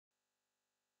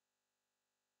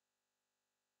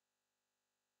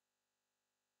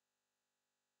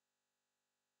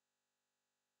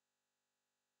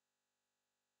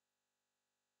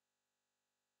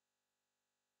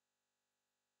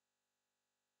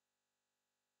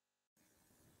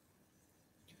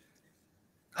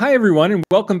Hi, everyone, and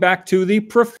welcome back to the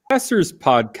Professor's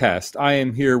Podcast. I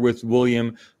am here with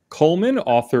William Coleman,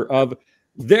 author of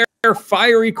Their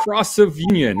Fiery Cross of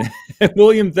Union.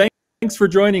 William, thanks for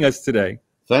joining us today.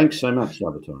 Thanks so much,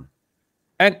 Salvatore.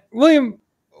 And William,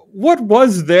 what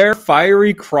was their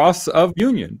fiery cross of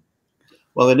union?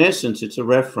 Well, in essence, it's a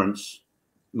reference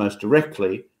most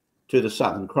directly to the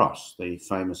Southern Cross, the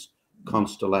famous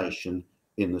constellation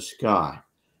in the sky.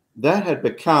 That had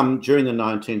become, during the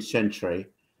 19th century,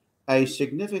 a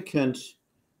significant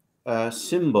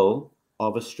symbol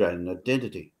of Australian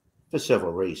identity for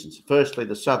several reasons. Firstly,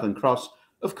 the Southern Cross,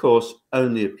 of course,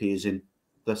 only appears in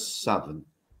the Southern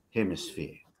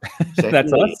Hemisphere.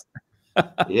 That's Secondly,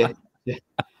 us. yeah,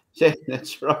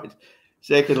 that's right.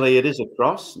 Secondly, it is a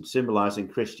cross symbolizing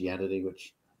Christianity,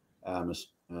 which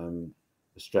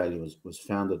Australia was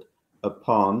founded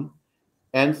upon.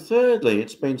 And thirdly,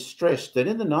 it's been stressed that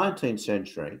in the 19th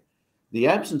century, the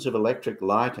absence of electric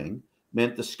lighting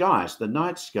meant the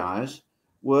night skies,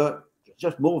 were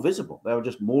just more visible. They were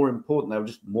just more important. They were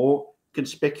just more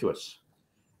conspicuous.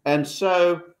 And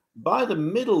so by the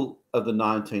middle of the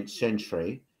 19th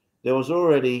century, there was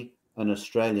already an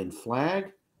Australian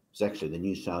flag. It's actually the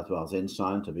New South Wales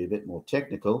ensign, to be a bit more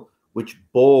technical, which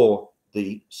bore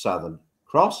the Southern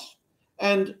Cross.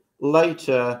 And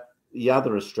later, the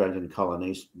other Australian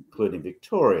colonies, including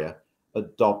Victoria,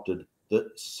 adopted the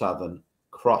Southern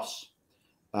Cross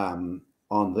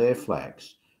on their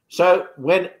flags. So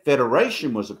when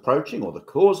Federation was approaching, or the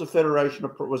cause of Federation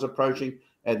was approaching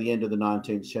at the end of the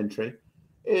 19th century,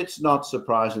 it's not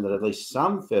surprising that at least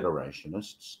some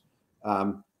Federationists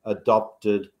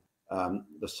adopted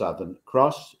the Southern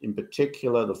Cross. In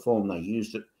particular, the form they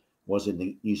used it was in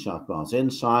the New South Wales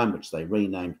ensign, which they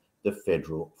renamed the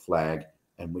federal flag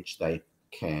and which they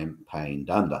campaigned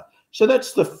under. So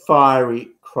that's the fiery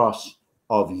cross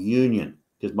of union,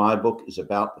 because my book is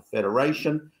about the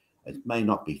Federation. It may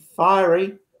not be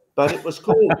fiery, but it was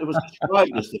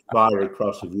described as the fiery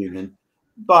cross of union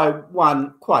by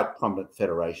one quite prominent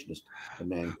Federationist, a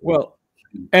man called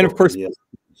and of course, in the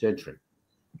 18th century.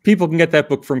 People can get that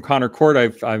book from Connor Court.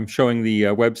 I'm showing the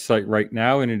website right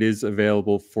now, and it is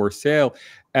available for sale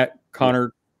at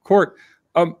Connor Court.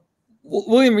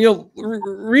 William,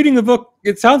 reading the book,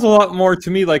 it sounds a lot more to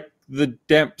me like the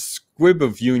damp squib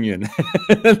of union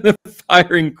than the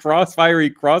fiery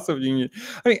cross of union.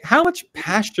 I mean, how much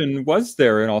passion was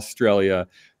there in Australia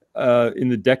in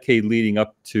the decade leading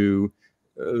up to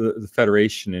the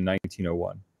Federation in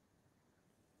 1901?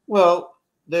 Well,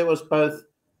 there was both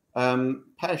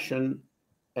passion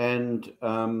and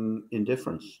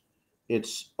indifference.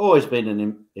 It's always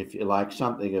been, if you like,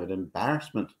 something of an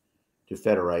embarrassment to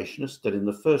Federationists that in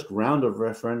the first round of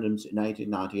referendums in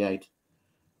 1898,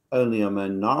 only a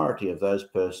minority of those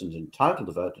persons entitled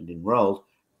to vote and enrolled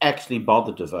actually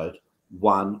bothered to vote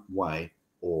one way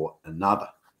or another.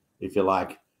 If you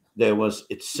like,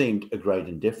 it seemed a great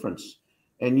indifference.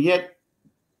 And yet,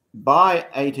 by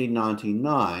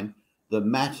 1899, the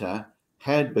matter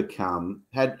had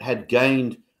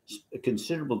gained a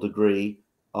considerable degree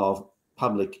of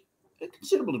public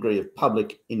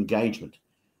engagement.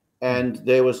 And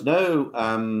there was no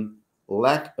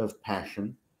lack of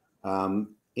passion,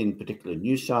 in particular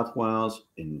New South Wales,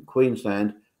 in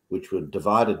Queensland, which were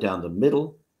divided down the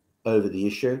middle over the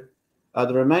issue.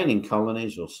 The remaining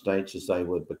colonies, or states as they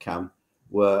would become,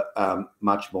 were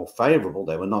much more favourable.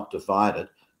 They were not divided,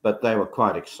 but they were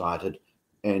quite excited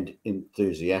and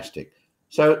enthusiastic.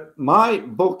 So my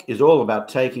book is all about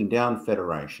taking down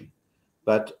Federation,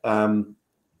 but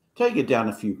taking it down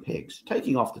a few pegs,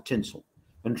 taking off the tinsel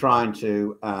and trying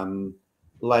to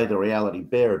lay the reality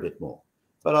bare a bit more.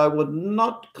 But I would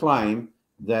not claim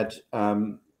that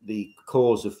the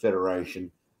cause of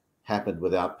Federation happened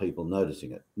without people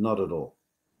noticing it. Not at all.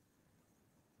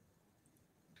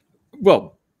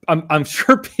 Well, I'm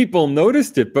sure people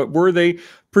noticed it, but were they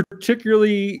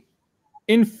particularly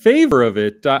in favor of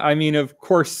it? I mean, of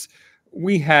course,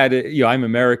 we had, I'm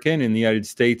American. In the United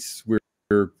States, we're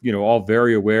all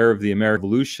very aware of the American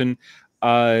Revolution.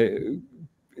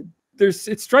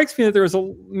 It strikes me that there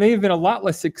may have been a lot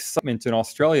less excitement in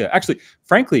Australia. Actually,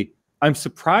 frankly, I'm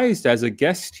surprised as a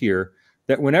guest here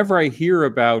that whenever I hear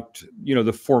about,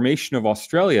 the formation of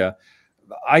Australia,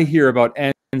 I hear about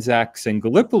Anzacs and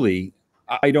Gallipoli.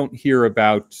 I don't hear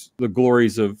about the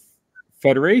glories of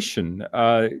Federation.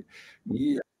 What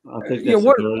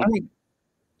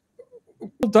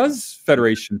does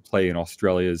Federation play in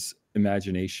Australia's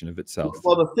imagination of itself?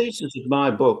 Well, the thesis of my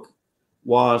book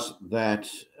was that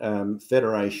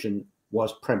Federation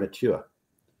was premature.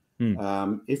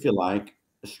 If you like,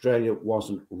 Australia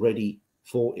wasn't ready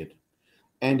for it.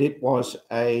 And it was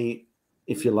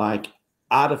if you like,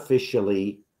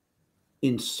 artificially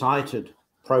incited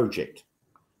project.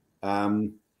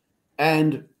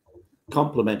 And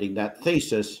complementing that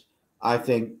thesis, I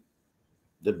think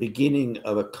the beginning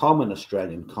of a common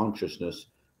Australian consciousness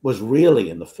was really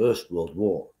in the First World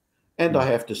War. And I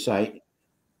have to say,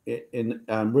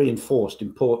 reinforced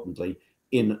importantly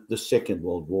in the Second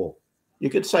World War. You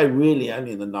could say really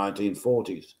only in the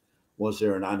 1940s was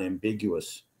there an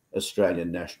unambiguous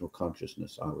Australian national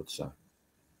consciousness, I would say.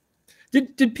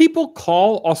 Did people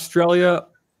call Australia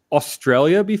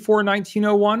Australia before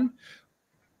 1901?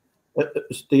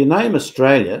 The name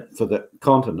Australia for the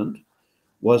continent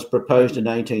was proposed in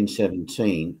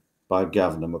 1817 by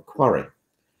Governor Macquarie,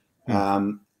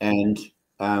 and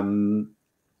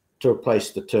to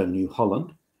replace the term New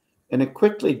Holland, and it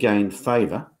quickly gained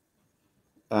favour,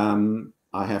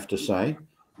 I have to say,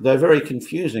 though very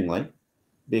confusingly,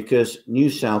 because New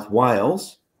South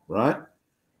Wales, right,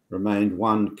 remained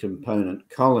one component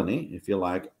colony, if you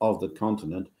like, of the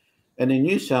continent, and in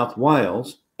New South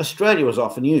Wales, Australia was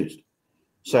often used.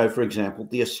 So, for example,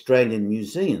 the Australian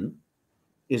Museum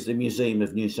is the Museum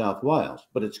of New South Wales,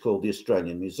 but it's called the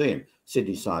Australian Museum.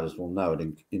 Sydney-siders will know it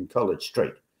in College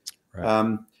Street.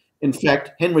 Right. In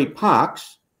fact, Henry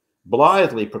Parkes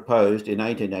blithely proposed in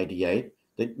 1888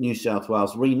 that New South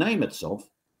Wales rename itself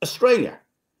Australia,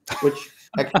 which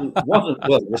actually wasn't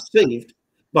well received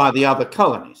by the other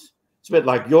colonies. It's a bit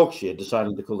like Yorkshire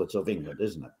deciding to call itself England,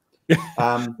 isn't it?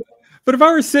 But if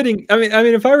I were sitting, I mean,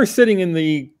 if I were sitting in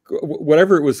the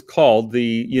whatever it was called,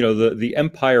 the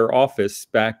Empire Office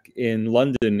back in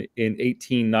London in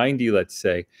 1890, let's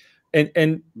say,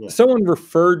 and someone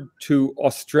referred to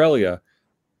Australia,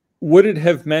 would it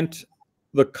have meant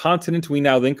the continent we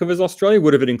now think of as Australia?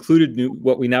 Would have it included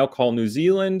what we now call New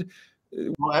Zealand?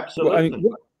 Well, absolutely. I mean,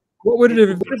 what would it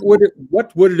have?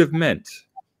 What would it have meant?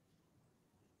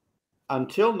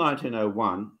 Until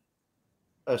 1901,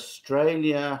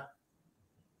 Australia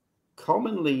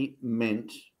commonly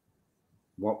meant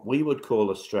what we would call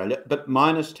Australia, but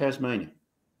minus Tasmania.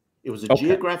 It was a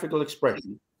geographical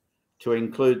expression to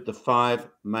include the 5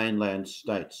 mainland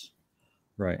states.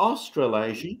 Right.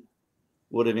 Australasia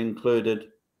would have included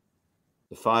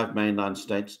the 5 mainland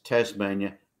states,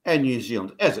 Tasmania, and New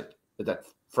Zealand, that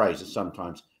phrase is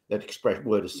sometimes, that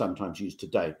word is sometimes used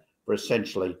today for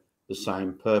essentially the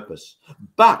same purpose.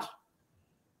 But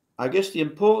I guess the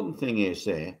important thing is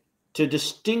there to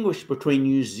distinguish between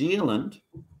New Zealand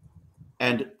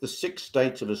and the 6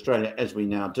 states of Australia, as we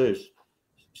now do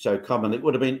so commonly,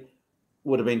 would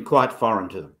have been quite foreign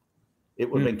to them.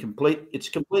 It would have been it's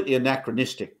completely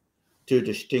anachronistic to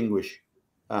distinguish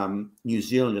New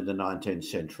Zealand in the 19th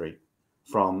century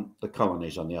from the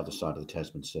colonies on the other side of the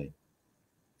Tasman Sea.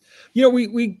 You know,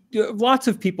 we lots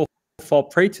of people fall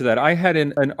prey to that. I had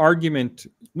an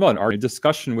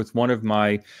discussion with one of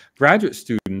my graduate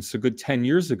students a good 10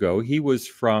 years ago. He was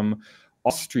from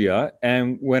Austria,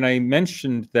 and when I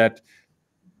mentioned that,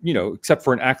 you know, except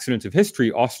for an accident of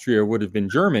history, Austria would have been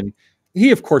German,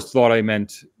 he of course thought I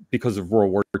meant because of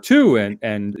World War II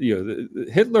and you know,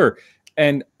 Hitler,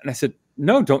 and I said,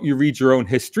 no, don't you read your own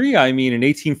history? I mean, in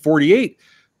 1848,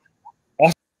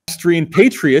 Austrian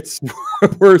patriots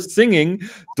were singing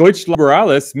Deutschland über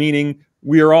alles, meaning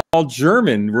we are all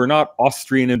German. We're not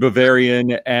Austrian and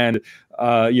Bavarian and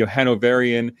you know,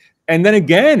 Hanoverian. And then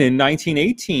again in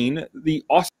 1918, the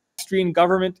Austrian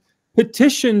government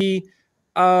petitioned the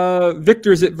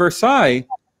victors at Versailles,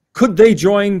 could they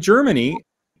join Germany?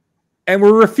 And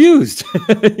were refused.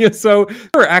 You know, so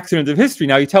for accident of history.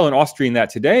 Now you tell an Austrian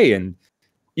that today, and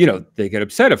you know, they get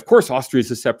upset. Of course, Austria is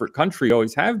a separate country,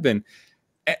 always have been.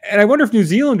 And I wonder if New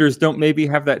Zealanders don't maybe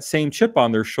have that same chip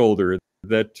on their shoulder.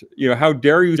 That, you know, how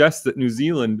dare you suggest that New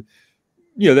Zealand,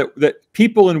 you know, that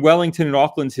people in Wellington and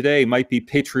Auckland today might be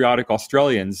patriotic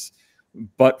Australians,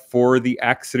 but for the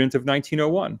accident of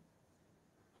 1901.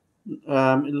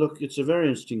 Look, it's a very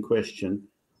interesting question.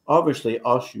 Obviously,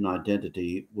 Austrian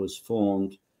identity was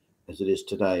formed, as it is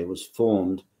today, was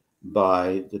formed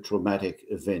by the traumatic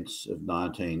events of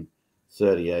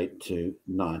 1938 to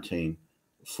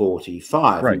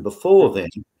 1945. Right. And before then,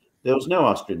 there was no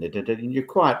Austrian identity. And you're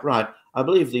quite right. I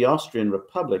believe the Austrian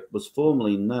Republic was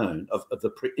formerly known, of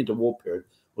the interwar period,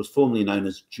 was formerly known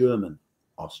as German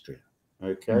Austria.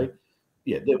 Okay?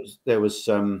 Yeah, there was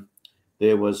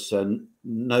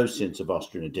no sense of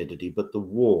Austrian identity, but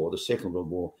the Second World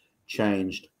War,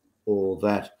 changed all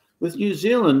that. With New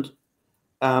Zealand,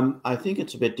 I think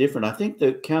it's a bit different. I think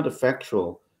the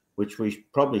counterfactual, which we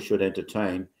probably should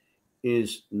entertain,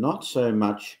 is not so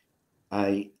much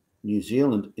a New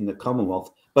Zealand in the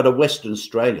Commonwealth, but a Western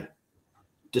Australia,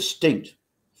 distinct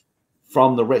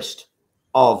from the rest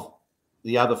of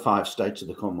the other 5 states of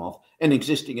the Commonwealth and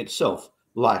existing itself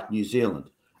like New Zealand.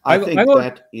 I think thought,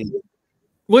 that is...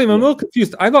 William, I'm a little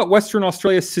confused. I thought Western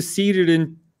Australia seceded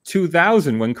in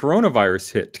 2000 when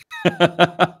coronavirus hit.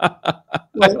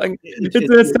 Well, it's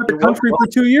a separate country for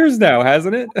 2 years now,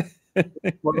 hasn't it?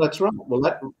 Well, that's right.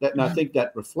 Well, and I think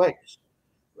that reflects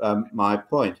my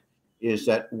point, is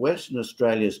that Western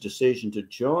Australia's decision to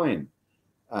join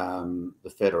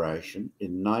the Federation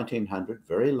in 1900,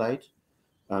 very late,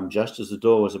 just as the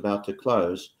door was about to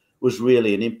close, was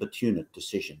really an importunate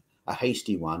decision, a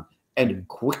hasty one, and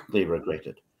quickly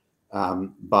regretted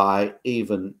by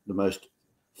even the most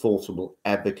forcible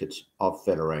advocates of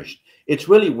federation. It's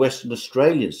really Western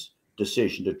Australia's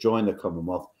decision to join the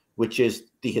Commonwealth, which is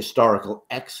the historical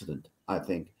accident, I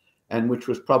think, and which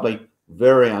was probably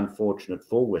very unfortunate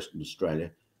for Western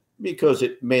Australia, because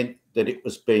it meant that it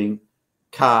was being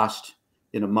cast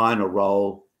in a minor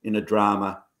role in a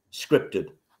drama scripted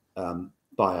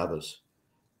by others.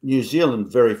 New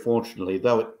Zealand, very fortunately,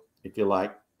 though it, if you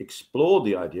like, explored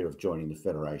the idea of joining the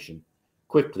Federation,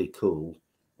 quickly cooled,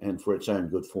 and for its own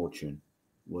good fortune,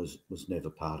 was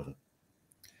never part of it.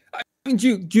 I mean,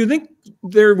 do you think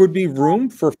there would be room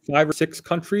for 5 or 6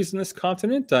 countries in this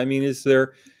continent? I mean, is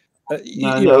there?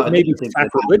 No, maybe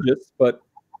sacrilegious, but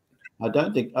I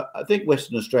don't think. I think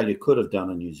Western Australia could have done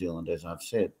a New Zealand, as I've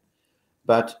said,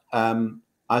 but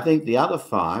I think the other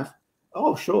 5.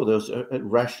 Oh, sure, there's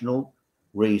rational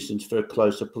reasons for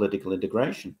closer political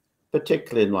integration,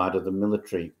 particularly in light of the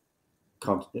military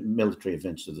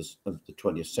events of the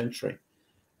 20th century.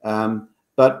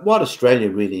 But what Australia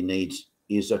really needs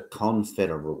is a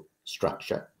confederal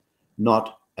structure,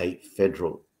 not a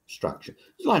federal structure.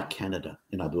 It's like Canada,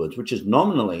 in other words, which is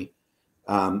nominally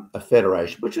a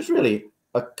federation, which is really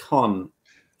a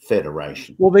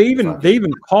confederation. Well, they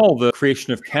even call the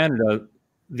creation of Canada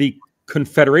the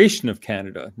Confederation of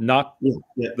Canada, not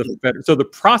so the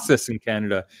process in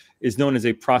Canada is known as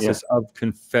a process of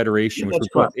confederation, which was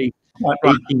what,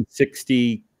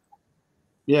 1860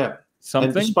 something.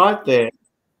 And despite their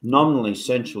nominally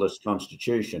centralist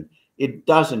constitution, it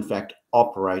does in fact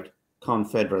operate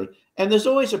confederally. And there's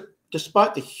always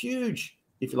despite the huge,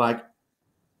 if you like,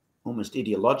 almost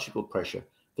ideological pressure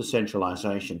for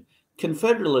centralisation,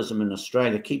 confederalism in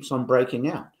Australia keeps on breaking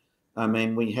out. I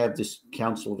mean, we have this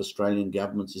Council of Australian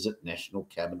Governments, is it National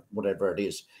Cabinet, whatever it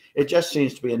is. It just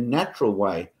seems to be a natural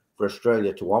way for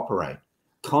Australia to operate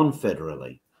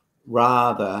confederally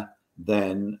rather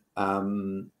than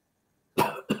American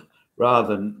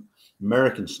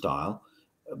style,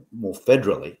 more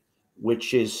federally,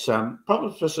 which is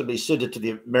probably possibly suited to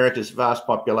the America's vast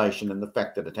population and the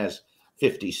fact that it has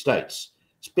 50 states.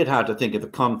 It's a bit hard to think of a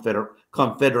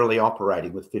confederally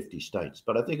operating with 50 states,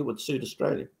 but I think it would suit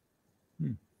Australia.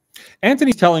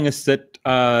 Anthony's telling us that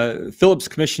Phillips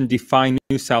Commission defined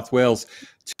New South Wales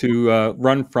to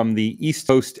run from the east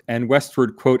coast and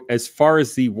westward, quote, as far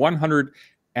as the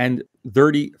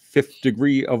 135th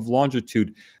degree of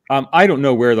longitude. I don't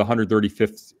know where the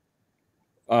 135th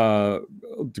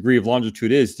degree of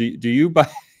longitude is. Do you by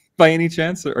any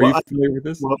chance? Are you familiar with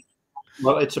this?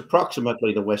 Well, it's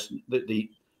approximately the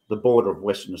border of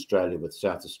Western Australia with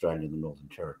South Australia and the Northern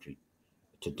Territory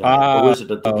today. Or was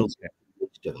it a little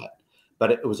to that?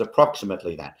 But it was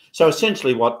approximately that. So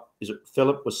essentially what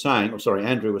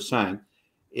Andrew was saying,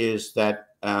 is that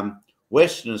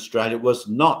Western Australia was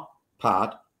not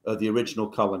part of the original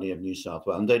colony of New South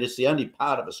Wales. Indeed, it's the only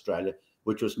part of Australia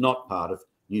which was not part of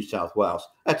New South Wales.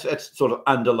 That sort of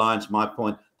underlines my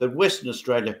point that Western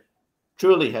Australia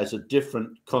truly has a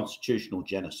different constitutional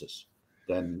genesis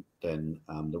than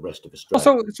the rest of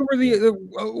Australia. So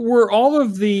were all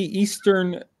of the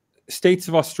eastern states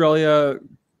of Australia,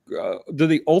 do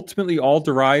they ultimately all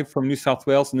derive from New South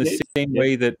Wales in the same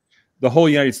way that the whole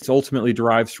United States ultimately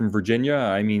derives from Virginia?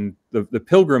 I mean, the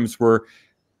Pilgrims were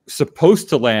supposed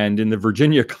to land in the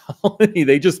Virginia colony.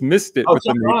 They just missed it. With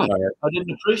the Mayflower. I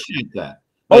didn't appreciate that.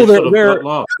 Their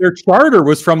charter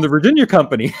was from the Virginia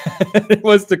Company. It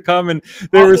was to come, and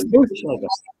they were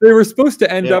supposed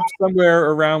to end up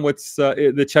somewhere around what's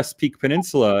the Chesapeake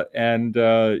Peninsula, and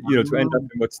to end up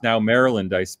in what's now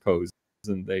Maryland, I suppose.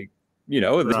 And they, they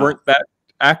weren't that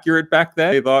accurate back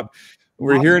then. They thought,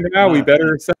 we're here now, we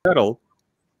better settle.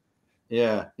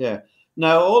 Yeah.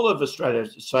 No, all of Australia,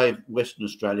 save Western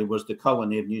Australia, was the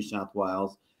colony of New South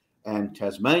Wales, and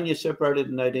Tasmania separated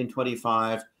in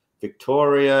 1825.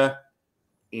 Victoria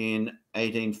in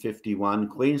 1851,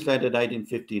 Queensland in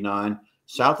 1859,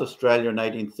 South Australia in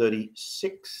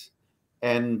 1836,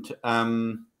 and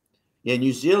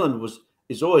New Zealand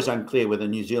is always unclear whether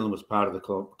New Zealand was part of the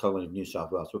colony of New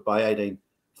South Wales, but by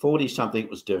 1840 something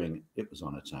it was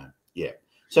on its own. Yeah.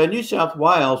 So New South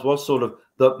Wales was sort of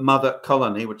the mother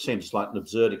colony, which seems like an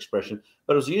absurd expression,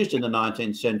 but it was used in the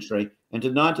 19th century. And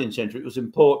in the 19th century, it was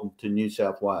important to New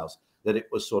South Wales that it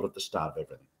was sort of the start of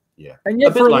everything. Yeah. And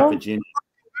yet a bit like Virginia.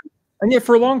 And yet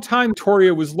for a long time,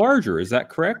 Victoria was larger. Is that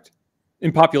correct?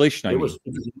 In population, I mean. It was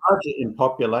larger in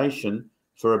population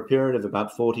for a period of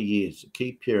about 40 years, a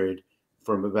key period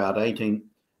from about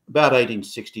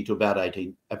 1860 to about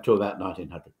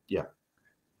 1900. Yeah.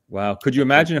 Wow. Could you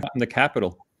imagine if in the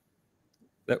capital?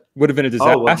 That would have been a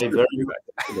disaster. Oh, well,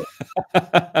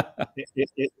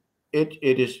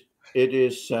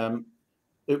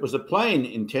 it was a plain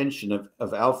intention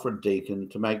of Alfred Deakin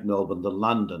to make Melbourne the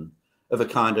London of a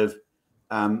kind of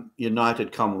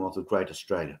united Commonwealth of Great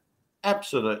Australia.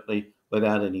 Absolutely,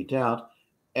 without any doubt.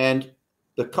 And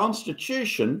the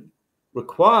Constitution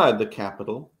required the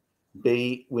capital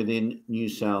be within New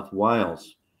South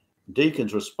Wales.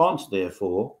 Deakin's response,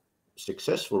 therefore,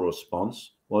 successful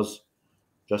response, was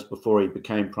just before he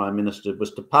became Prime Minister,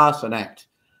 was to pass an act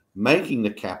making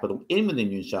the capital in within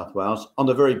New South Wales on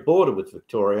the very border with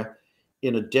Victoria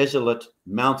in a desolate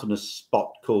mountainous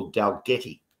spot called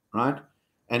Dalgety, right?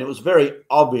 And it was very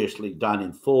obviously done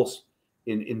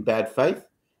in bad faith.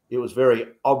 It was very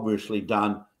obviously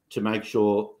done to make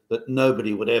sure that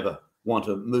nobody would ever want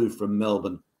to move from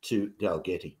Melbourne to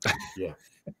Dalgety. Yeah.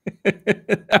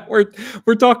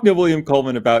 We're talking to William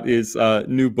Coleman about his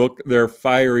new book, Their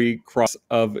Fiery Cross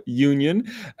of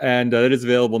Union, and it is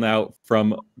available now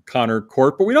from Connor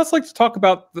Court. But we'd also like to talk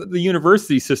about the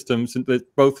university systems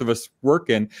that both of us work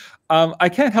in. I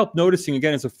can't help noticing,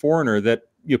 again, as a foreigner, that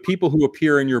people who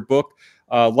appear in your book,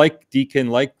 like Deakin,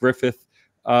 like Griffith,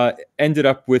 ended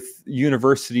up with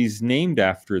universities named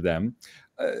after them.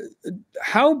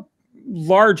 How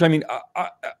large? I mean,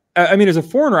 as a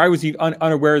foreigner, I was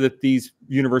unaware that these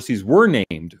universities were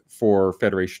named for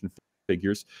Federation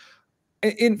figures.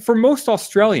 For most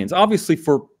Australians, obviously,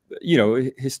 for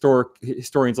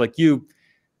historians like you,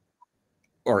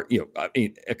 or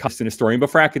a constant historian,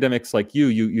 but for academics like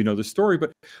you know the story.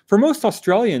 But for most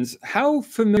Australians, how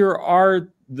familiar are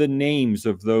the names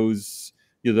of those?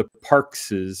 The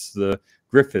Parkses, the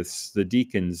Griffiths, the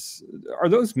Deakins. Are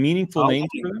those meaningful names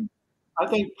for them? I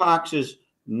think Parkes is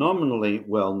nominally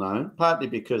well known, partly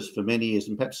because for many years,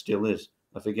 and perhaps still is,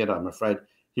 I forget, I'm afraid,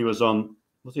 was he on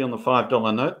the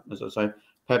 $5 note? As I say,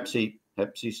 perhaps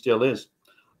he still is.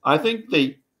 I think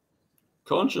the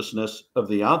consciousness of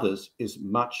the others is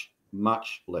much,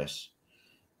 much less.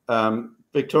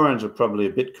 Victorians are probably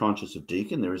a bit conscious of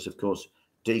Deakin. There is, of course,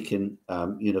 Deakin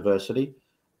University,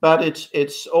 but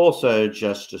it's also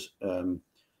just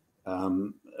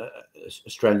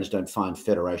Australians don't find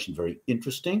Federation very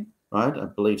interesting, right? I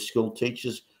believe school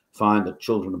teachers find that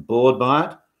children are bored by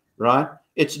it, right?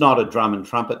 It's not a drum and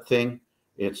trumpet thing.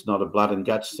 It's not a blood and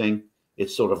guts thing.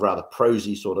 It's sort of rather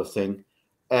prosy sort of thing.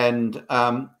 And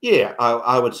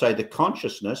I would say the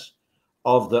consciousness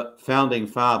of the founding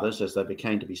fathers, as they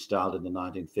became to be styled in the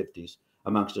 1950s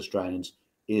amongst Australians,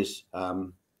 is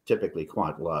typically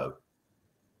quite low.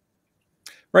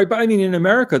 Right, but I mean, in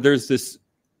America, there's this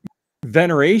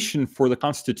veneration for the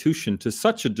Constitution to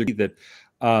such a degree that,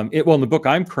 in the book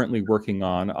I'm currently working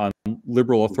on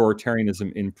liberal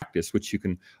authoritarianism in practice, which you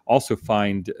can also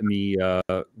find me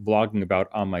blogging about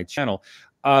on my channel.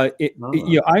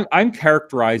 I'm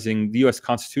characterizing the U.S.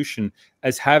 Constitution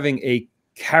as having a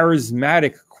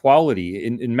charismatic quality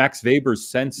in Max Weber's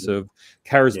sense of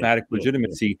charismatic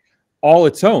legitimacy. All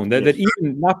its own, that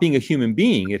even not being a human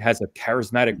being, it has a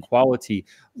charismatic quality,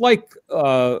 like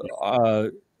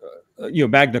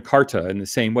Magna Carta in the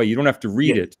same way. You don't have to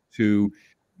read it to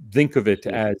think of it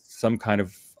as some kind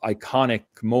of iconic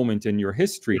moment in your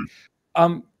history.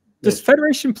 Does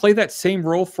Federation play that same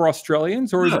role for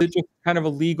Australians, or is it just kind of a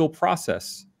legal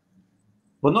process?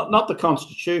 Well, not the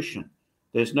Constitution.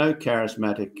 There's no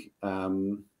charismatic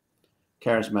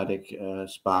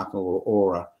sparkle or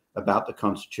aura about the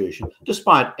Constitution,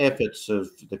 despite efforts of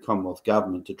the Commonwealth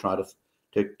government to try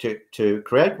to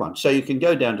create one. So you can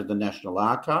go down to the National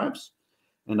Archives,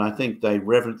 and I think they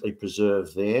reverently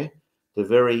preserve there the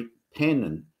very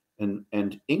pen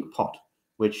and ink pot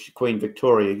which Queen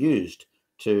Victoria used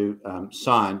to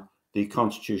sign the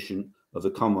Constitution of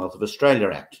the Commonwealth of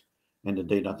Australia Act. And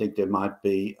indeed, I think there might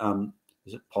be,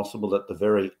 is it possible that the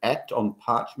very act on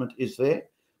parchment is there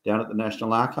down at the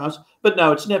National Archives? But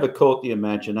no, it's never caught the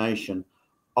imagination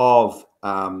of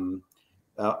the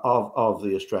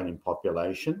Australian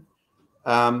population,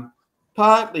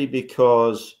 partly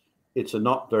because it's a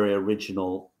not very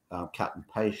original cut and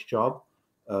paste job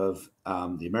of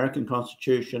the American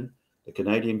Constitution, the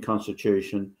Canadian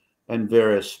Constitution, and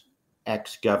various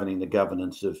acts governing the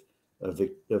governance of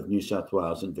of New South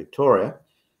Wales and Victoria,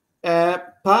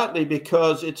 partly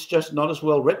because it's just not as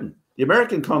well written. The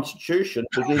American Constitution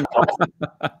begins,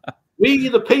 "We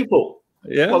the people."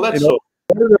 Yeah. Well, that's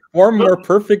In order to form more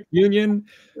perfect union,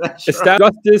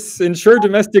 establish justice, ensure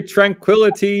domestic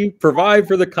tranquility, provide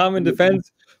for the common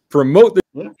defense, promote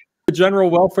the general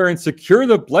welfare, and secure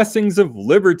the blessings of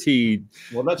liberty.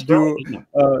 Well, that's great, isn't it?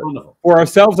 Wonderful. For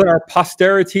ourselves and our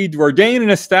posterity, to ordain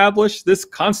and establish this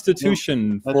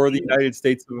Constitution for the United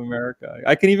States of America.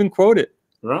 I can even quote it.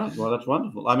 Right. Well, that's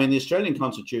wonderful. I mean, the Australian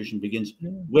Constitution begins,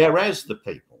 "Whereas the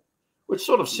people," which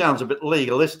sort of sounds a bit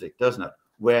legalistic, doesn't it?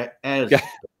 Whereas the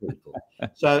people.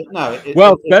 So, no. It's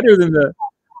better than the...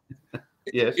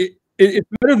 Yes. It's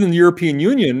better than the European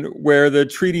Union, where the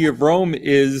Treaty of Rome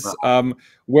is,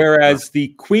 whereas the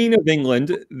Queen of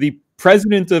England, the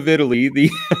President of Italy,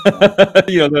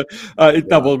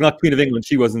 well, not Queen of England,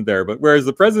 she wasn't there, but whereas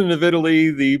the President of Italy,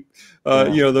 the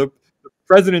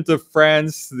President of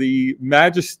France, the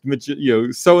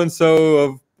so and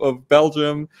so of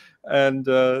Belgium, and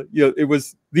it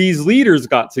was these leaders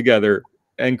got together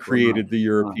and created the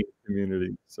European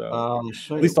community. So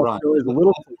at least Australia is a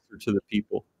little closer to the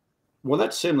people. Well,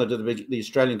 that's similar to the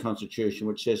Australian Constitution,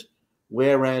 which says,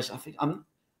 "Whereas," I think I'm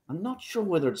not sure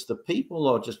whether it's the people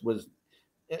or just was.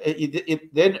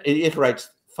 Then it iterates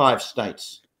 5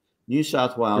 states: New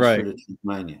South Wales through to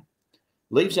Tasmania.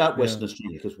 Leaves out Western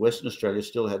Australia because Western Australia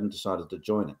still hadn't decided to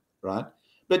join it, right?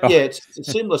 But it's a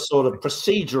similar sort of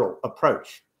procedural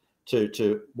approach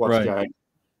to what's going on.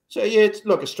 So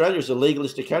look, Australia is a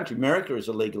legalistic country. America is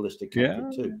a legalistic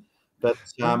country too, but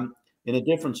in a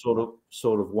different sort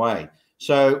of way.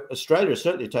 So Australia has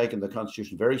certainly taken the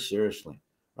Constitution very seriously,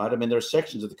 right? I mean, there are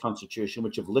sections of the Constitution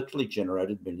which have literally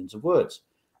generated millions of words.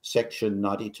 Section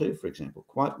 92, for example,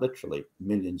 quite literally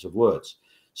millions of words.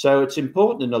 So it's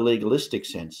important in a legalistic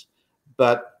sense,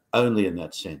 but only in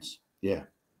that sense. Yeah.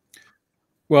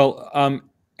 Well,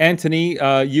 Anthony,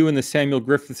 you and the Samuel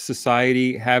Griffith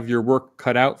Society have your work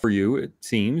cut out for you, it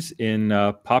seems, in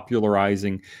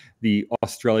popularizing the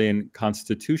Australian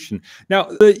Constitution. Now,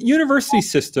 the university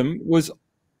system was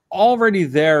already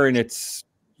there in its,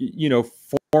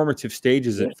 formative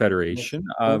stages at Federation.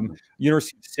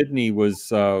 University of Sydney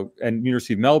and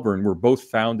University of Melbourne were both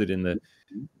founded in the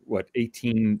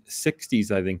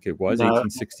 1860s, I think it was,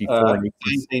 1864.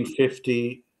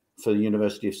 1850 for the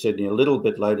University of Sydney, a little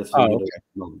bit later for the University of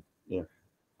Melbourne. Yeah.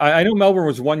 I know Melbourne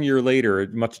was 1 year later,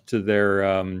 much to their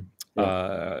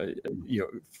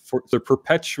for their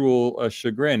perpetual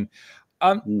chagrin.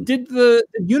 Did the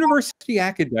university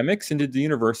academics and did the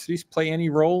universities play any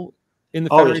role in the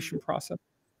Federation process?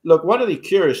 Look, one of the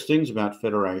curious things about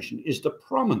Federation is the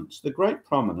great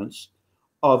prominence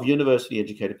of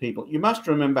university-educated people. You must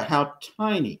remember how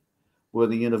tiny were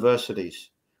the universities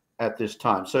at this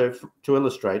time. So to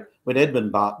illustrate, when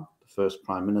Edmund Barton, the first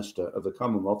Prime Minister of the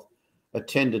Commonwealth,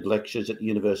 attended lectures at the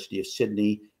University of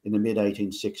Sydney in the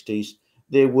mid-1860s,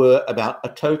 there were about a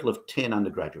total of 10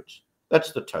 undergraduates.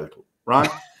 That's the total, right?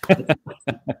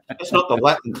 That's not the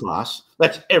Latin class.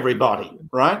 That's everybody,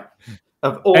 right?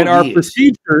 Of all and years. Our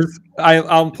procedures,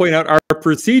 I'll point out, our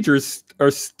procedures are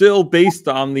still based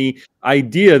on the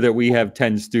idea that we have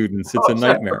 10 students. It's a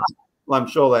nightmare. Well, I'm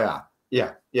sure they are.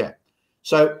 Yeah, yeah.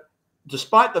 So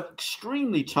despite the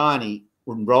extremely tiny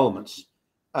enrollments,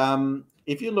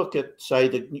 if you look at, say,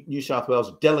 the New South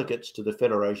Wales delegates to the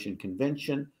Federation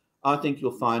Convention, I think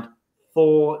you'll find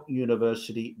 4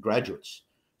 university graduates.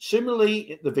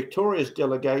 Similarly, the Victoria's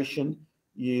delegation,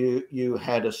 you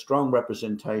had a strong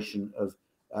representation of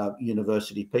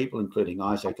university people, including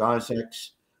Isaac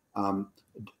Isaacs,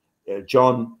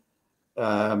 John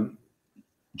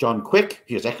Quick.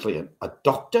 He was actually a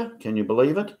doctor. Can you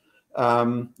believe it? I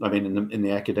mean, in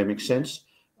the academic sense.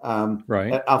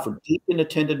 Alfred Deakin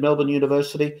attended Melbourne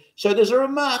University. So there's a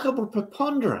remarkable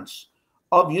preponderance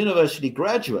of university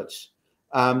graduates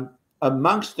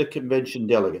amongst the convention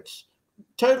delegates.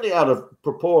 Totally out of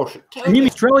proportion. And you mean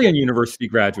Australian university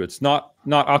graduates, not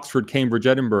Oxford, Cambridge,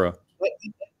 Edinburgh.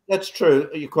 That's true.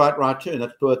 You're quite right too. And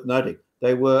that's worth noting.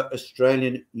 They were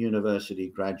Australian university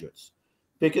graduates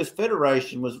because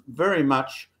Federation was very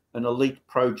much an elite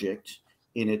project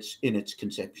in its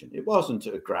conception. It wasn't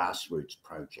a grassroots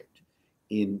project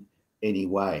in any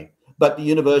way, but the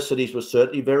universities were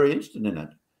certainly very interested in it.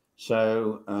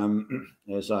 So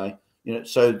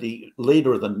so the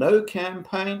leader of the No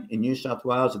campaign in New South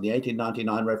Wales in the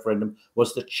 1899 referendum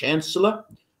was the Chancellor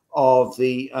of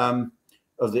the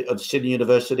Sydney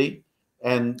University,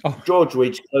 and George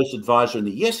Reed's close advisor in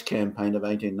the Yes campaign of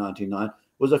 1899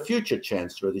 was a future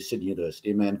Chancellor of the Sydney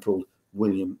University, a man called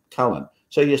William Coleman.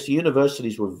 So yes, the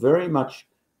universities were very much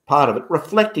part of it,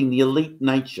 reflecting the elite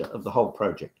nature of the whole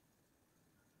project.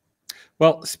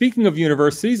 Well, speaking of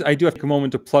universities, I do have to take a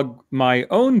moment to plug my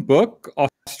own book,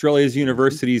 Australia's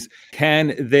Universities,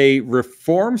 Can They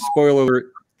Reform? Spoiler alert,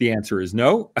 the answer is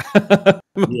no. Yeah.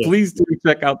 Please do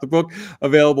check out the book,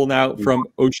 available now from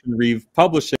Ocean Reeve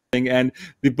Publishing. And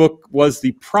the book was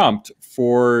the prompt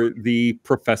for the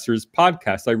Professor's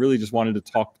podcast. I really just wanted to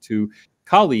talk to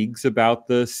colleagues about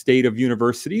the state of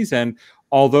universities. And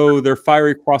although their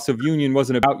fiery cross of union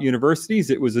wasn't about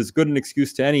universities, it was as good an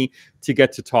excuse to any to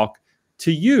get to talk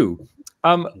to you.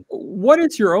 What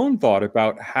is your own thought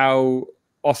about how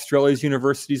Australia's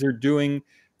universities are doing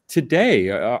today?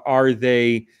 Are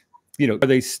they, are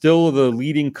they still the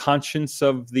leading conscience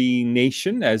of the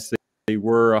nation as they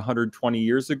were 120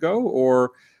 years ago?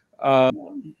 Or I'm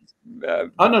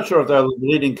not sure if they're the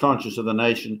leading conscience of the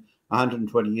nation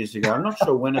 120 years ago. I'm not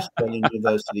sure when Australian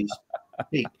universities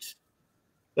peaked.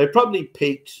 They probably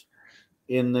peaked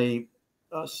in the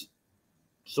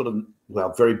sort of,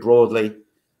 well, very broadly,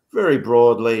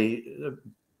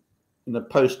 in the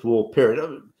post-war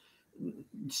period,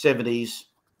 70s,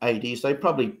 80s, they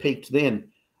probably peaked then.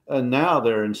 And now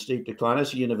they're in steep decline,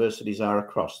 as universities are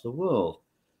across the world.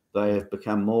 They have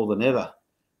become more than ever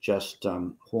just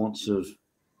haunts of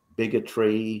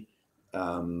bigotry,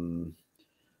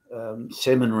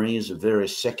 seminaries of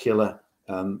various secular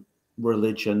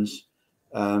religions,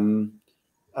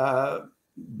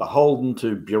 beholden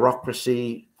to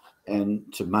bureaucracy and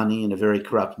to money in a very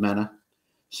corrupt manner.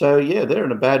 So, yeah, they're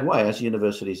in a bad way, as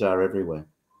universities are everywhere.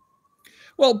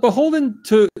 Well, beholden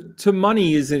to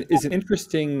money is an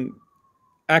interesting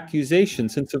accusation,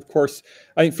 since, of course,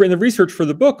 in the research for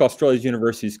the book, Australia's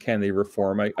Universities, Can They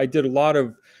Reform? I did a lot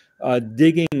of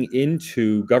digging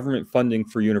into government funding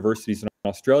for universities in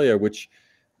Australia, which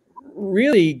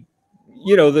really,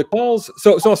 the calls.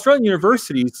 So Australian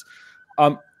universities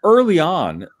early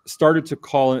on started to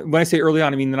call, when I say early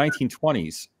on, I mean the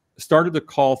 1920s, started to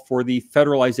call for the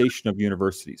federalization of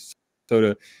universities.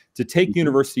 So to take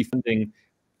university funding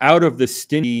out of the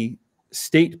stingy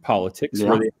state politics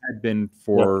where they had been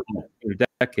for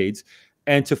decades,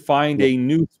 and to find a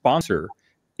new sponsor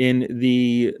in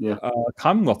the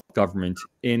Commonwealth government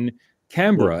in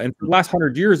Canberra. And for the last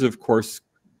 100 years, of course,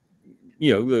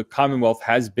 the Commonwealth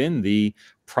has been the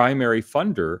primary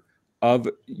funder of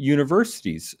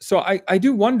universities. So I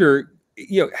do wonder,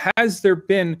 has there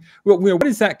been, what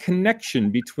is that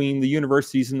connection between the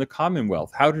universities and the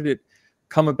Commonwealth? How did it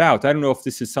come about? I don't know if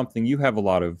this is something you have a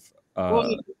lot of.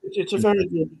 Well, it's a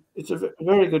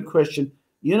very good question.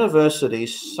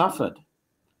 Universities suffered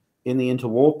in the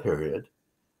interwar period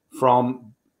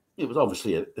from, it was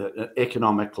obviously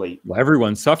economically. Well,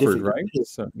 everyone suffered, right?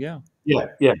 So, yeah,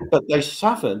 but they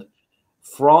suffered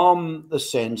from the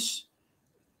sense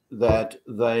that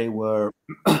they were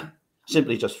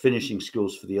simply just finishing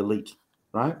schools for the elite,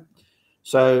 right?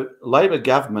 So Labor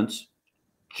governments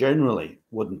generally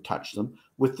wouldn't touch them,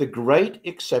 with the great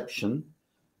exception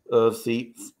of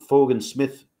the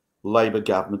Forgan-Smith Labor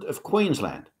government of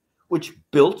Queensland, which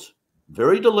built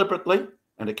very deliberately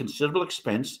and at considerable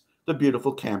expense the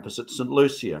beautiful campus at St.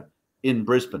 Lucia in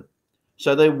Brisbane.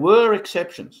 So there were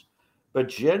exceptions, but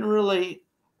generally,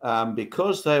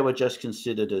 because they were just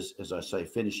considered as I say,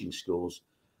 finishing schools,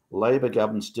 Labor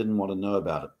governments didn't want to know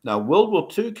about it. Now, World War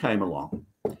II came along,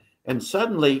 and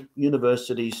suddenly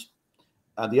universities,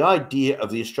 the idea of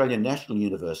the Australian National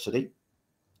University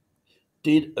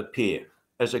did appear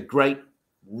as a great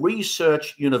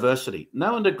research university.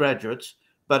 No undergraduates,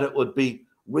 but it would be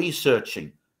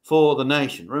researching for the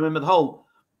nation. Remember, the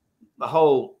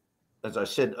whole, as I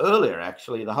said earlier,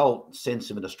 actually, the whole sense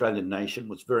of an Australian nation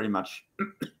was very much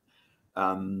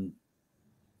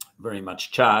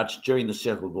charged during the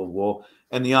Second World War,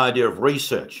 and the idea of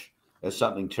research as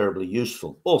something terribly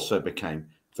useful also became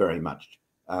very much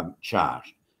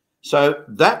charged. So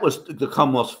that was the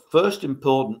Commonwealth's first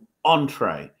important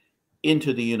entree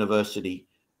into the university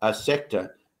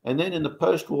sector. And then in the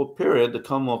post-war period, the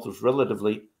Commonwealth was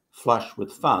relatively flush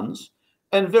with funds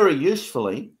and very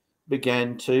usefully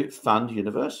began to fund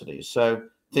universities. So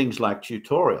things like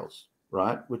tutorials,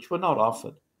 right, which were not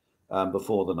offered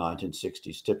before the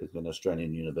 1960s, typically in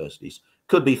Australian universities,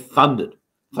 could be funded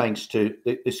thanks to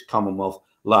this Commonwealth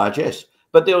largesse.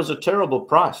 But there was a terrible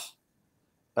price.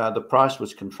 The price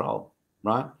was controlled,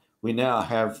 right? We now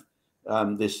have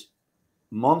this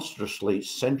monstrously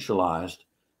centralised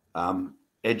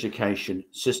education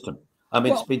system. I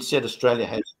mean, it's been said Australia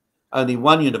has only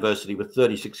one university with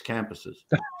 36 campuses,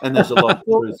 and there's a lot of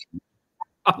truth.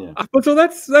 Yeah. But so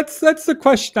that's the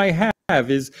question I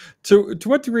have is to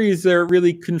what degree is there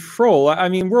really control? I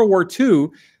mean, World War II,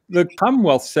 the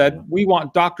Commonwealth said, we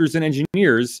want doctors and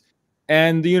engineers.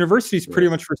 And the universities pretty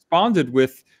much responded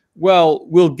with, well,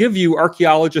 we'll give you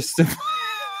archaeologists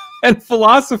and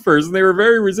philosophers. And they were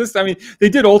very resistant. I mean, they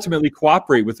did ultimately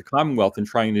cooperate with the Commonwealth in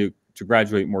trying to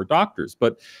graduate more doctors,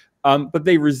 but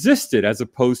they resisted as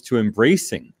opposed to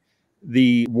embracing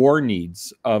the war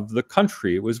needs of the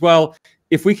country. It was, well,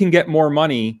 if we can get more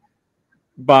money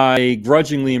by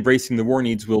grudgingly embracing the war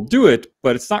needs, we'll do it,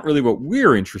 but it's not really what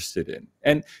we're interested in.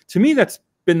 And to me, that's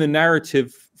been the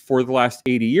narrative for the last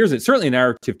 80 years. It's certainly a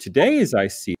narrative today as I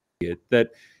see it,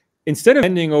 that instead of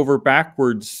bending over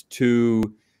backwards to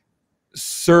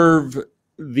serve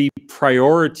the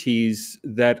priorities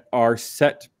that are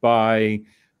set by,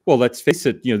 well, let's face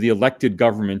it, the elected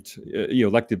government,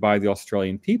 elected by the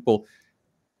Australian people,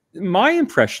 my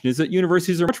impression is that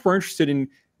universities are much more interested in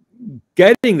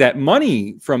getting that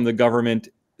money from the government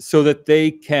so that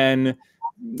they can,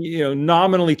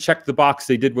 nominally check the box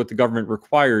they did what the government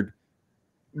required,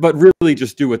 but really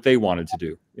just do what they wanted to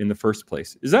do in the first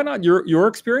place. Is that not your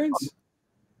experience?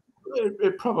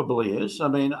 It probably is. I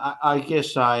mean, I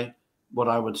guess what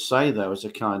I would say, though, as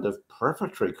a kind of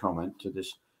prefatory comment to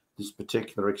this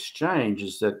particular exchange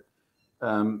is that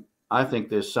I think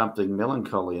there's something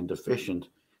melancholy and deficient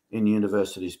in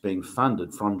universities being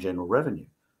funded from general revenue,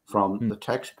 from the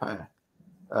taxpayer.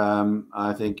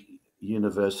 I think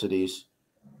universities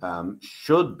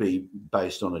should be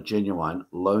based on a genuine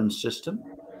loan system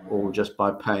or just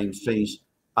by paying fees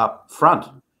up front.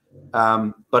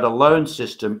 But a loan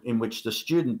system in which the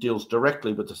student deals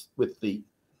directly the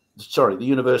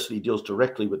university deals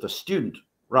directly with the student,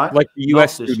 right? Like the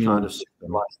US not this kind of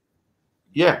system,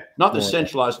 not the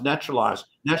centralized,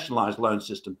 nationalized loan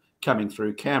system coming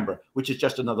through Canberra, which is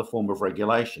just another form of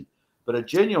regulation. But a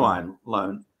genuine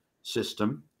loan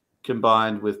system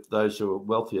combined with those who are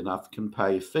wealthy enough can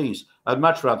pay fees. I'd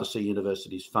much rather see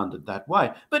universities funded that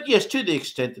way. But yes, to the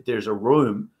extent that there's a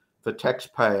room for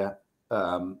taxpayer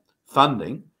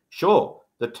funding, sure,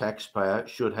 the taxpayer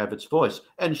should have its voice.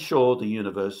 And sure, the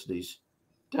universities,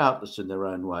 doubtless in their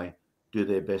own way, do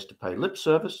their best to pay lip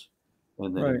service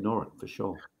and then ignore it, for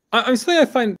sure. Something I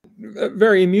find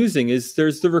very amusing is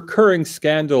there's the recurring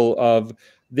scandal of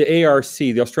the ARC,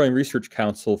 the Australian Research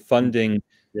Council, funding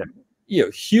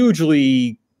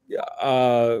hugely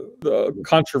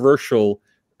controversial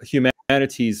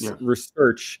humanities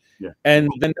research, and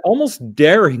then almost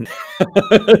daring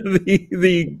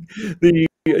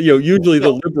usually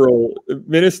the Liberal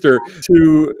minister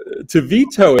to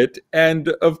veto it. And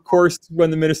of course,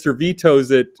 when the minister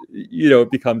vetoes it,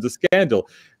 it becomes a scandal.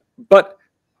 But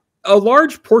a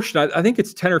large portion, I think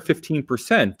it's 10 or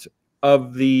 15%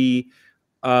 of the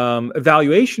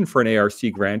evaluation for an ARC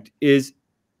grant is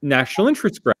national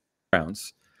interest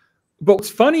grounds. But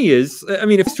what's funny is, I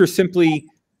mean, if Mr. simply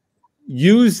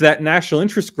used that national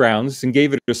interest grounds and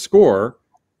gave it a score,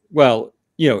 well,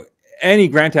 any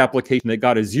grant application that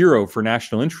got a 0 for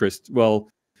national interest, well,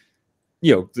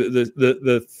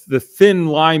 the thin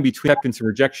line between acceptance and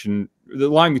rejection, the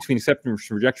line between acceptance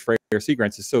and rejection for ARC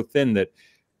grants is so thin that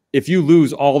if you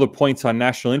lose all the points on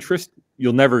national interest,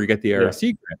 you'll never get the ARC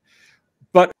grant.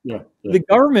 But the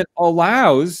government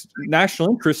allows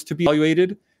national interest to be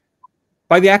evaluated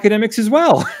by the academics as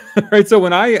well, right? So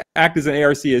when I act as an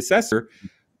ARC assessor,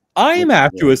 I am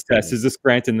asked to assess is this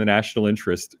grant in the national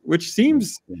interest, which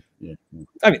seems,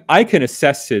 I mean, I can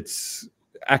assess its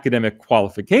academic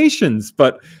qualifications,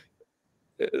 but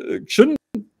shouldn't,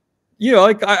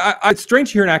 it's strange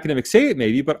to hear an academic say it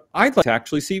maybe, but I'd like to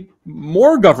actually see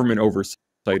more government oversight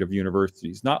of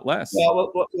universities, not less.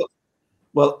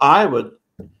 Well,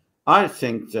 I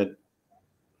think that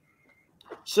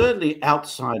certainly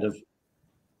outside of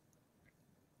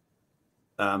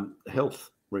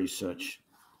health research,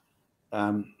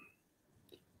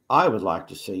 I would like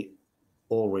to see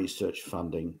all research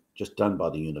funding just done by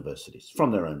the universities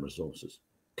from their own resources.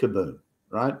 Kaboom,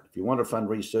 right? If you want to fund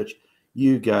research,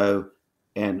 you go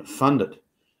and fund it.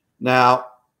 Now,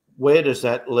 where does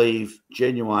that leave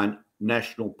genuine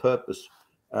national purpose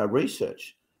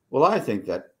research? Well, I think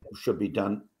that should be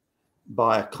done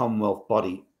by a Commonwealth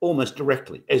body almost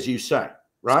directly, as you say,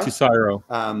 right? CSIRO.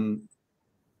 A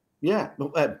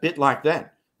bit like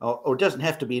that. Or it doesn't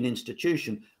have to be an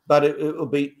institution, but it will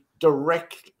be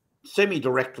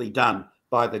semi-directly done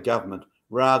by the government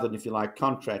rather than, if you like,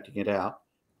 contracting it out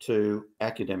to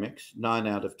academics, 9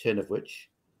 out of 10 of which,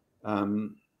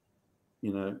 will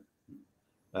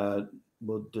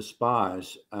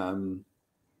despise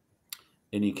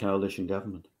any coalition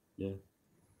government. Yeah.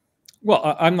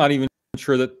 Well, I'm not even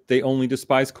sure that they only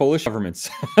despise coalition governments.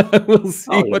 We'll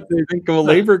see what they think of a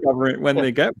Labour government when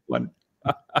they get one.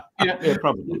 Yeah,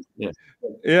 probably. Yeah.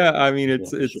 Yeah, I mean, Yeah,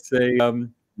 it's a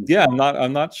yeah,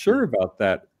 I'm not sure about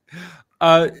that.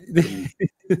 Mm.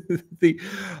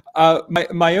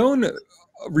 My own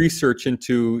research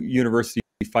into university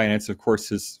finance, of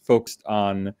course, is focused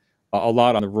on a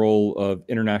lot on the role of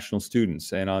international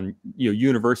students and on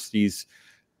universities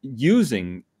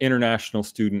using international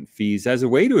student fees as a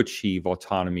way to achieve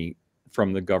autonomy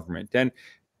from the government. And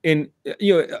in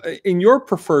your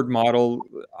preferred model,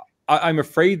 I'm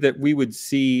afraid that we would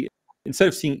see, instead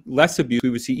of seeing less abuse,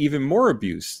 we would see even more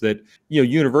abuse. That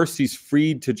universities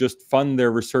freed to just fund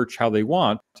their research how they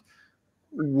want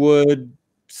would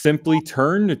simply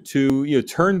turn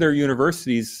their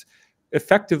universities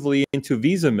effectively into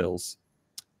visa mills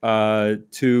to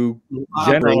Aren't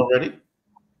they generate. already?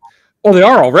 Well, they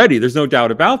are already. There's no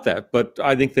doubt about that. But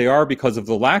I think they are because of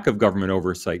the lack of government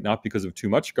oversight, not because of too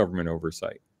much government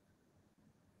oversight.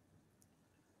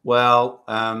 Well,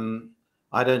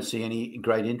 I don't see any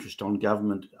great interest on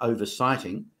government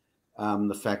oversighting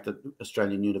the fact that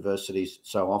Australian universities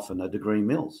so often are degree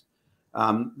mills.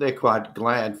 They're quite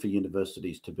glad for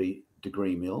universities to be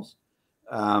degree mills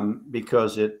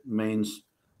because it means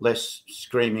less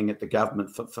screaming at the government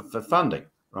for funding,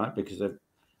 right? Because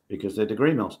they're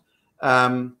degree mills.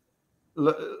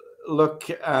 Look,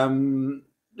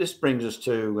 this brings us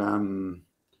to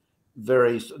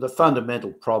the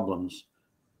fundamental problems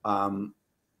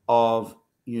of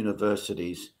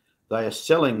universities. They are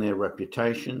selling their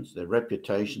reputations. Their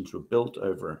reputations were built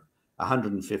over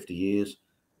 150 years,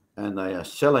 and they are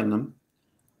selling them.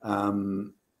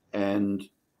 And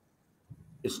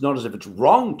it's not as if it's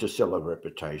wrong to sell a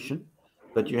reputation,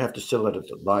 but you have to sell it at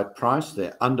the right price.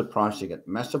 They're underpricing it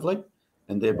massively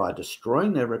and thereby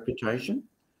destroying their reputation.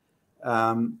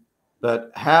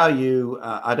 But how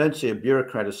I don't see a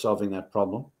bureaucrat as solving that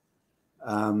problem.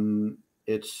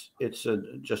 It's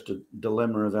just a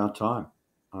dilemma of our time,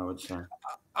 I would say.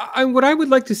 What I would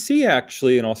like to see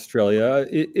actually in Australia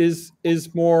is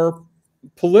more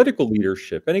political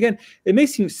leadership. And again, it may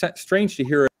seem strange to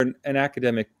hear an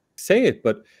academic say it,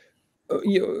 but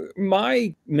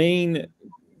my main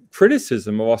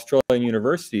criticism of Australian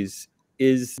universities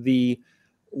is the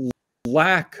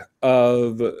lack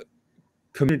of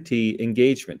community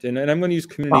engagement. And I'm going to use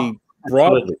community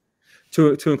broadly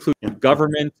to include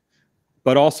government,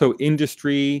 but also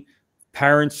industry,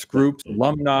 parents groups,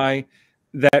 alumni,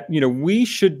 that we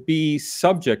should be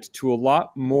subject to a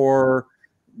lot more,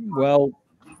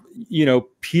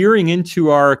 peering into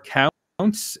our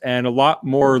accounts and a lot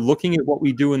more looking at what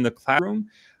we do in the classroom.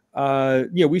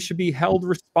 We should be held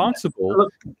responsible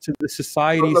to the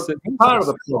societies that part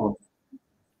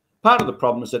of the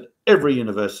problem is that every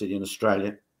university in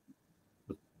Australia,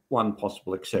 with one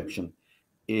possible exception,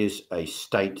 is a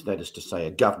state, that is to say,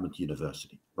 a government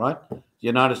university, right? The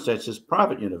United States has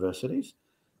private universities,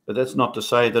 but that's not to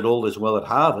say that all is well at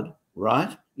Harvard,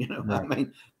 right? I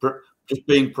mean, just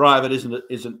being private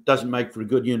doesn't make for a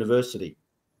good university.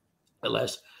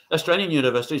 Alas, Australian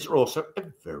universities are also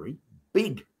very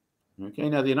big. Okay,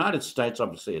 now the United States,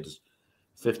 obviously, it is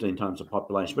 15 times the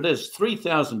population, but it has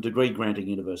 3,000 degree granting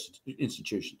university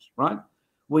institutions, right?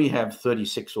 We have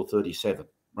 36 or 37.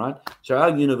 Right, so our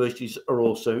universities are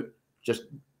also just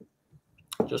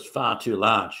far too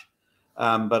large.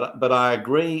 But I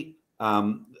agree.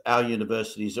 Our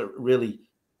universities are really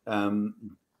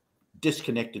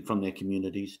disconnected from their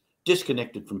communities,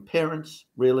 disconnected from parents,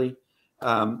 really,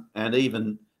 and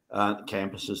even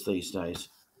campuses these days,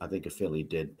 I think, are fairly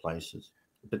dead places,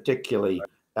 particularly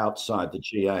outside the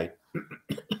GA,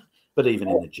 but even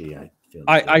in the GA.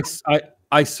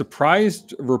 I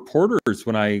surprised reporters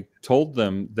when I told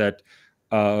them that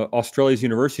Australia's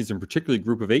universities, and particularly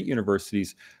Group of 8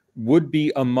 universities, would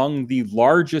be among the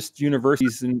largest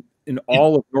universities in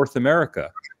all of North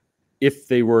America if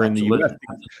they were in the U.S.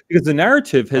 Because the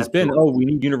narrative has been, we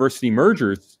need university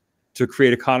mergers to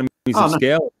create economies of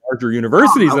scale at larger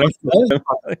universities.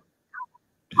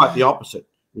 Quite the opposite.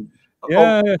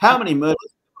 Yeah. How many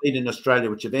mergers in Australia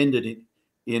which have ended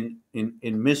in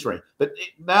misery? But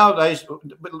nowadays,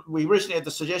 we recently had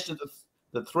the suggestion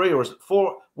that 3 or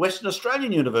 4 Western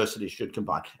Australian universities should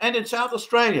combine, and in South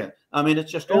Australia. I mean,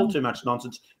 it's just all too much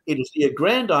nonsense. It is the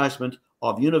aggrandizement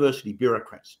of university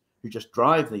bureaucrats who just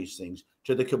drive these things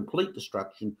to the complete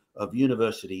destruction of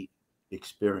university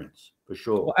experience, for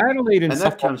sure. Well, Adelaide and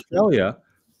South Australia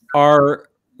are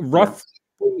roughly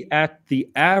at the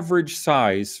average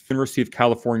size University of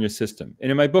California system.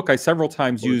 And in my book, I several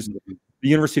times used the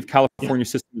University of California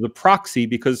system as a proxy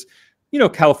because,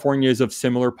 California is of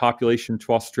similar population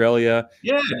to Australia.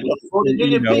 Yeah, 40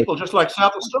 million people, just like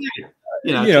South Australia.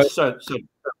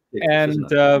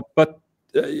 But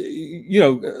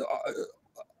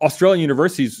Australian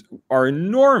universities are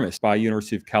enormous by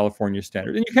University of California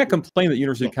standards, and you can't complain that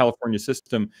University of California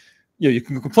system. You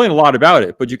can complain a lot about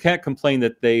it, but you can't complain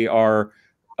that they are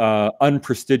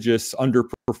unprestigious,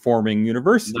 underperforming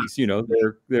universities.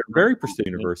 They're very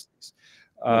prestigious universities.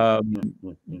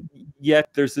 Yet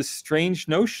there's this strange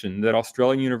notion that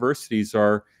Australian universities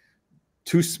are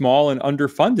too small and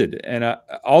underfunded, and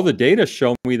all the data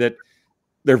show me that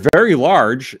they're very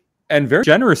large and very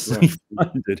generously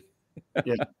funded.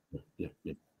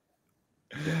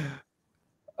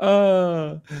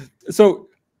 So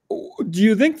do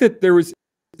you think that there is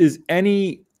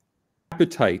any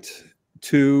appetite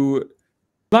to,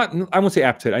 I won't say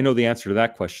appetite, I know the answer to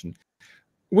that question.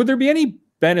 Would there be any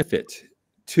benefit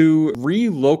to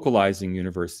relocalizing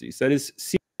universities? That is,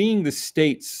 seeing the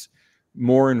states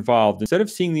more involved, instead of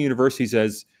seeing the universities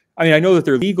as, I know that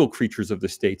they're legal creatures of the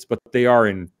states, but they are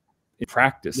in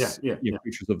practice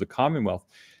creatures of the Commonwealth.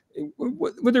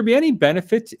 Would there be any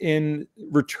benefit in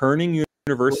returning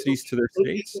universities to their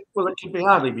states? Well, it could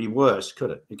hardly be worse, could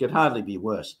it? It could hardly be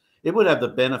worse. It would have the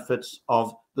benefits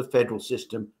of the federal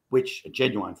system, a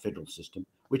genuine federal system,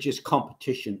 which is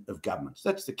competition of governments.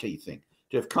 That's the key thing,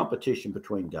 to have competition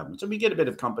between governments. And we get a bit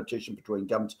of competition between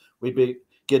governments.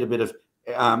 Get a bit of,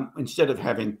 instead of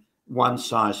having one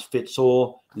size fits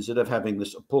all, instead of having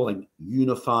this appalling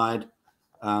unified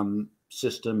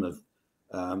system of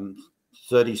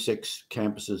 36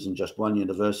 campuses and just one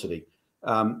university,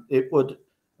 it would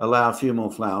allow a few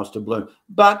more flowers to bloom.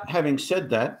 But having said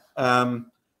that,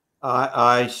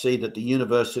 I see that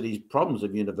the problems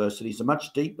of universities are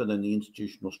much deeper than the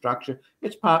institutional structure.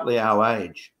 It's partly our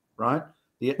age, right?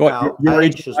 Our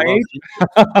age has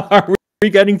Are we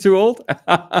getting too old?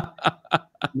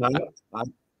 No,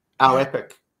 our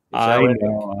epic. I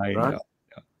know.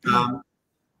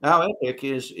 Our epic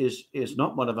is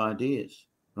not one of ideas,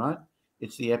 right?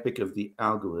 It's the epic of the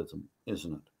algorithm,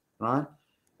 isn't it? Right?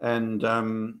 And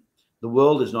the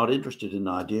world is not interested in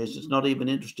ideas. It's not even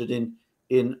interested in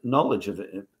knowledge of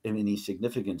any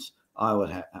significance. I would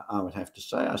have to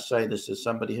say. I say this as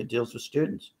somebody who deals with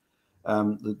students. I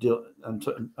would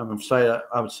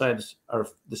say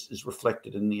this is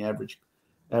reflected in the average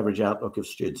outlook of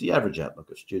students. The average outlook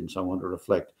of students, I want to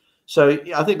reflect. So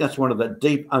I think that's one of the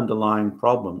deep underlying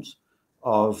problems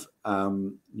of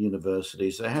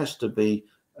universities. There has to be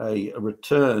a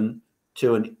return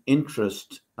to an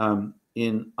interest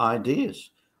in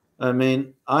ideas.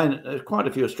 Quite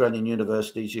a few Australian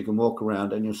universities, you can walk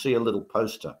around and you'll see a little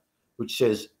poster which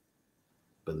says,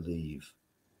 "Believe."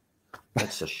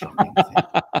 That's a shocking thing,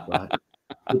 right?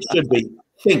 It should be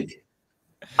think,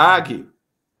 argue,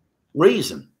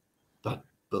 reason, but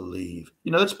believe.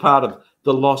 That's part of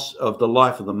the loss of the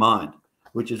life of the mind,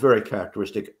 which is very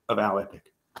characteristic of our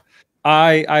epoch.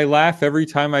 I laugh every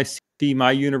time I see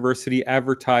my university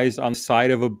advertised on the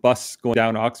side of a bus going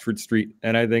down Oxford Street,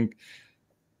 and I think,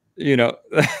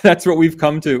 that's what we've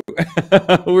come to.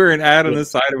 We're an ad on the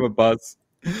side of a bus.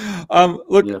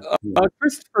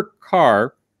 Christopher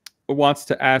Carr wants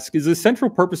to ask, is the central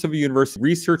purpose of a university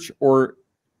research or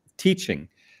teaching?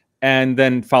 And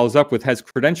then follows up with, has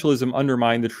credentialism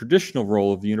undermined the traditional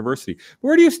role of the university?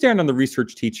 Where do you stand on the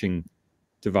research teaching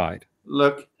divide?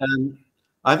 Look,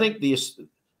 I think the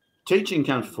teaching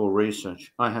comes before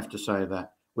research. I have to say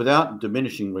that, without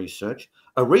diminishing research.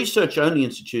 A research-only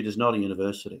institute is not a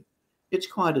university. It's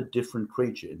quite a different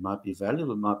creature. It might be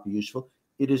valuable, it might be useful.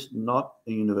 It is not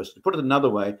a university. Put it another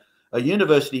way, a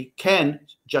university can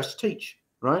just teach,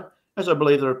 right? As I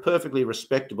believe there are perfectly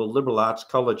respectable liberal arts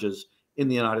colleges in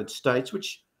the United States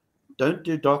which don't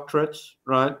do doctorates,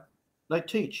 right? They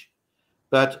teach.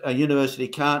 But a university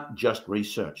can't just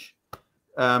research.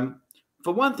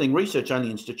 For one thing,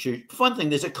 research-only institute, for one thing,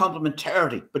 there's a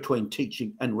complementarity between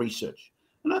teaching and research.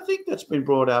 And I think that's been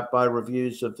brought out by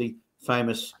reviews of the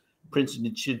famous Princeton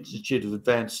Institute of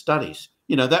Advanced Studies.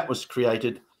 That was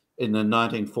created in the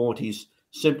 1940s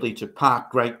simply to park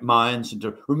great minds and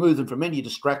to remove them from any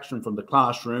distraction from the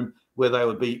classroom where they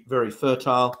would be very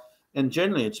fertile. And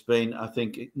generally it's been, I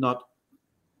think, not,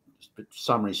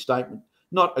 summary statement,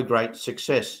 not a great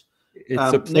success.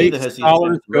 It's a place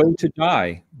scholars go to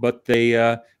die, but they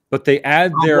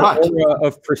add their aura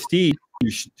of prestige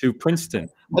to Princeton.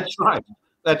 That's right.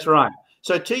 That's right.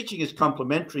 So teaching is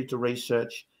complementary to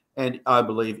research, and I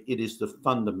believe it is the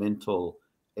fundamental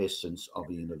essence of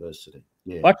a university.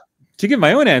 Yeah. But to give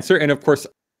my own answer, and of course,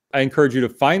 I encourage you to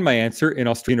find my answer in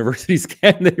Australian universities.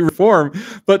 Can they reform?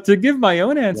 But to give my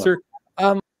own answer,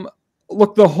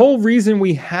 look, the whole reason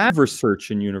we have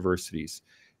research in universities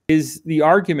is the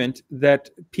argument that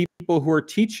people who are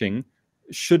teaching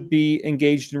should be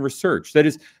engaged in research. That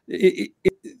is,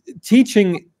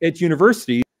 teaching at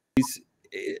universities,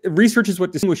 research is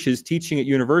what distinguishes teaching at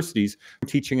universities from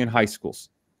teaching in high schools.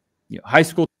 High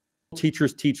school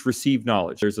teachers teach received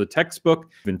knowledge. There's a textbook,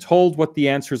 you've been told what the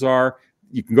answers are.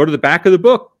 You can go to the back of the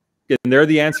book, and there are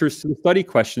the answers to the study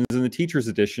questions in the teacher's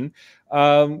edition.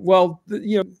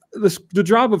 The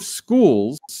job of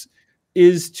schools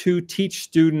is to teach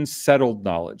students settled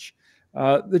knowledge.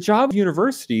 The job of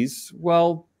universities,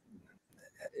 well,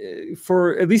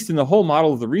 for at least in the whole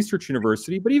model of the research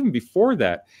university, but even before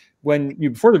that,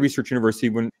 before the research university,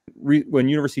 when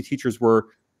university teachers were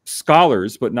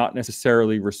scholars but not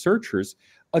necessarily researchers,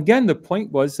 again, the point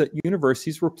was that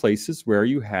universities were places where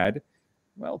you had,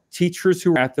 well, teachers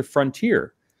who were at the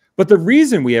frontier. But the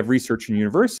reason we have research in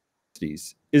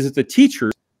universities is that the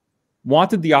teachers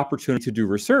wanted the opportunity to do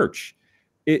research.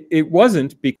 It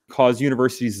wasn't because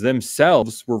universities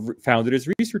themselves were founded as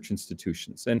research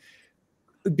institutions. And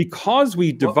because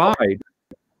we divide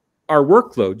our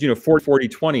workload,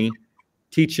 40-40-20,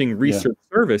 teaching, research,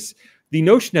 service, the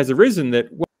notion has arisen that,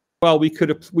 well, we could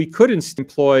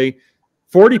employ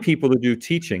 40 people to do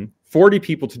teaching, 40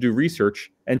 people to do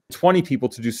research, and 20 people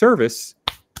to do service.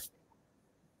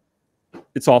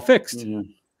 It's all fixed.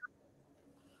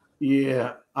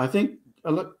 Yeah, I think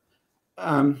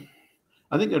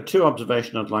there are two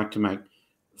observations I'd like to make.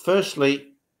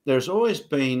 Firstly, there's always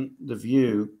been the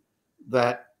view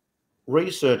that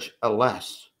research,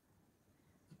 alas,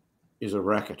 is a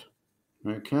racket.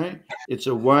 Okay? It's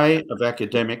a way of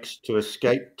academics to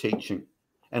escape teaching.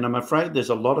 And I'm afraid there's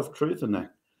a lot of truth in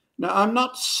that. Now, I'm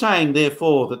not saying,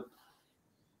 therefore, that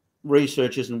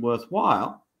research isn't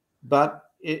worthwhile, but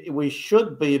we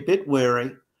should be a bit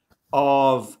wary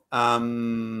of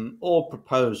all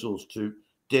proposals to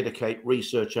dedicate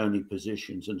research-only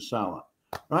positions and so on,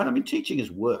 right? I mean, teaching is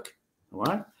work, all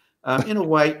right? In a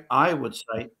way, I would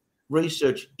say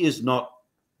research is not,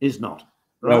 right?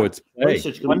 No, it's play.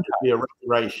 Research can be a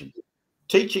recreation.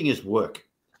 Teaching is work.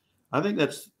 I think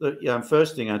that's the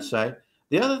first thing I'd say.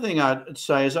 The other thing I'd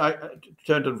say is, I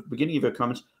turn to the beginning of your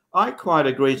comments, I quite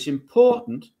agree it's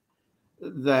important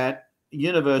that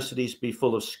universities be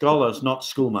full of scholars, not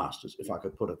schoolmasters, if I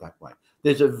could put it that way.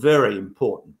 There's a very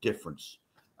important difference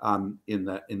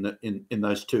in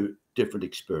those two different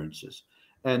experiences.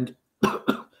 And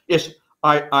yes,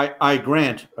 I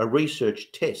grant a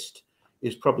research test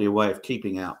is probably a way of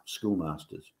keeping out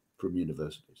schoolmasters from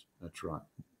universities. That's right.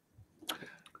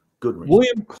 Good reason.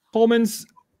 William Coleman's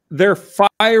Their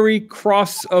Fiery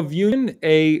Cross of Union,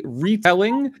 a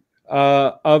retelling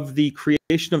of the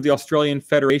creation of the Australian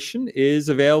Federation, is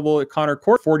available at Connor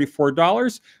Court,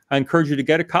 $44. I encourage you to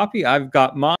get a copy. I've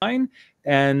got mine.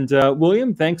 And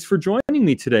William, thanks for joining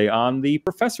me today on the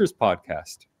Professor's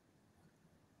Podcast.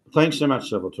 Thanks so much,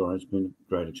 Salvatore. It's been a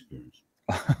great experience.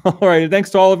 All right.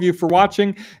 Thanks to all of you for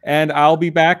watching. And I'll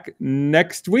be back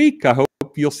next week. I hope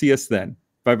you'll see us then.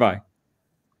 Bye-bye.